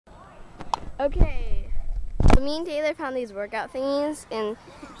Okay, so me and Taylor found these workout thingies, and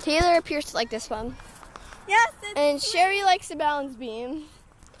Taylor appears to like this one. Yes, and Sherry likes the balance beam.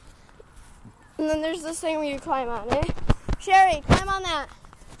 And then there's this thing where you climb on it. Sherry, climb on that.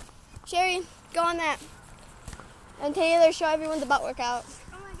 Sherry, go on that. And Taylor, show everyone the butt workout.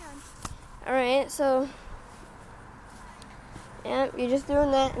 Oh my god. Alright, so yeah, you're just doing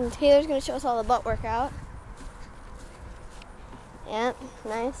that, and Taylor's gonna show us all the butt workout. Yeah,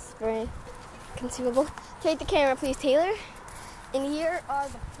 nice, very consumable. Take the camera, please, Taylor. And here are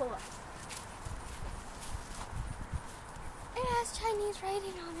the pull-ups. It has Chinese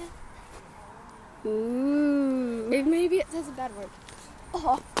writing on it. Ooh, maybe it says a bad word.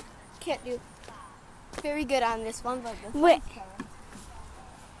 Oh, can't do very good on this one, but this Wait.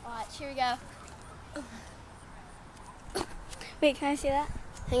 Watch, here we go. Wait, can I see that?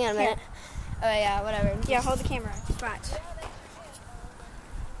 Hang on a minute. Oh yeah, whatever. Yeah, hold the camera. Watch.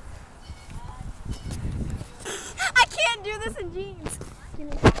 I can't do this in jeans.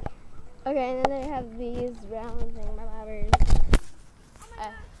 Okay, and then they have these round thingamabbers.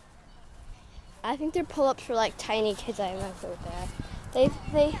 I think they're pull-ups for like tiny kids. I'm not sure what they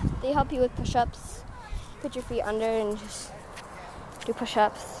are. They help you with push-ups. Put your feet under and just do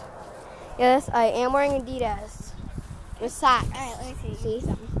push-ups. Yes, I am wearing Adidas with socks. Alright, let me see.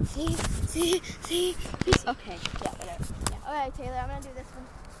 See. Okay, yeah, whatever. Yeah. Okay, Taylor, I'm gonna do this one.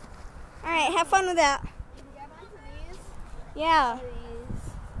 Alright, have fun with that. Can you grab onto these? Yeah.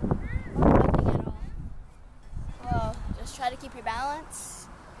 Nothing at all. Well, just try to keep your balance.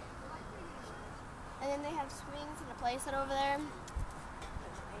 And then they have swings and a playset over there.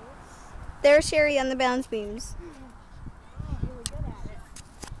 There's Sherry on the balance beams. Really good at it.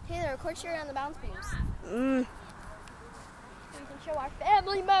 Taylor, record Sherry on the balance beams. Mm. We can show our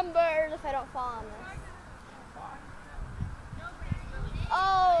family members if I don't fall on this.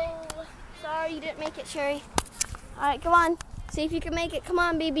 Oh, sorry you didn't make it, Sherry. All right, come on. See if you can make it. Come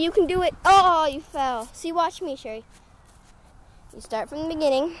on, baby, you can do it. Oh, you fell. See, watch me, Sherry. You start from the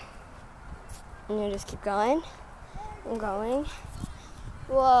beginning, and you just keep going and going.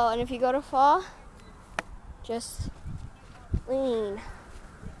 Whoa, and if you go to fall, just lean.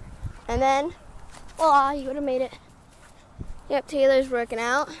 And then, voila, you would have made it. Yep, Taylor's working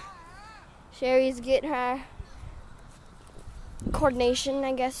out. Sherry's getting her coordination,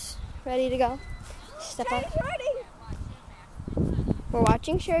 I guess, ready to go. Step up. Sherry's ready. We're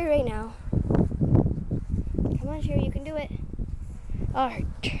watching Sherry right now. Come on, Sherry, you can do it. Oh,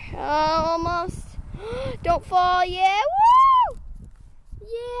 almost. Don't fall. Yeah, woo!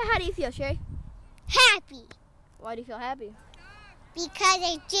 Yeah, how do you feel, Sherry? Happy Why do you feel happy? because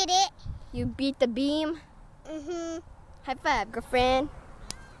I did it. You beat the beam. High five, girlfriend.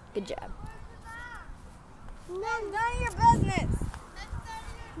 Good job. None of your business.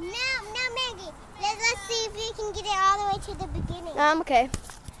 No, Maggie. Let's see if we can get it all the way to the beginning. Okay.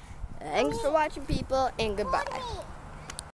 Thanks for watching, people, and goodbye. Hold me.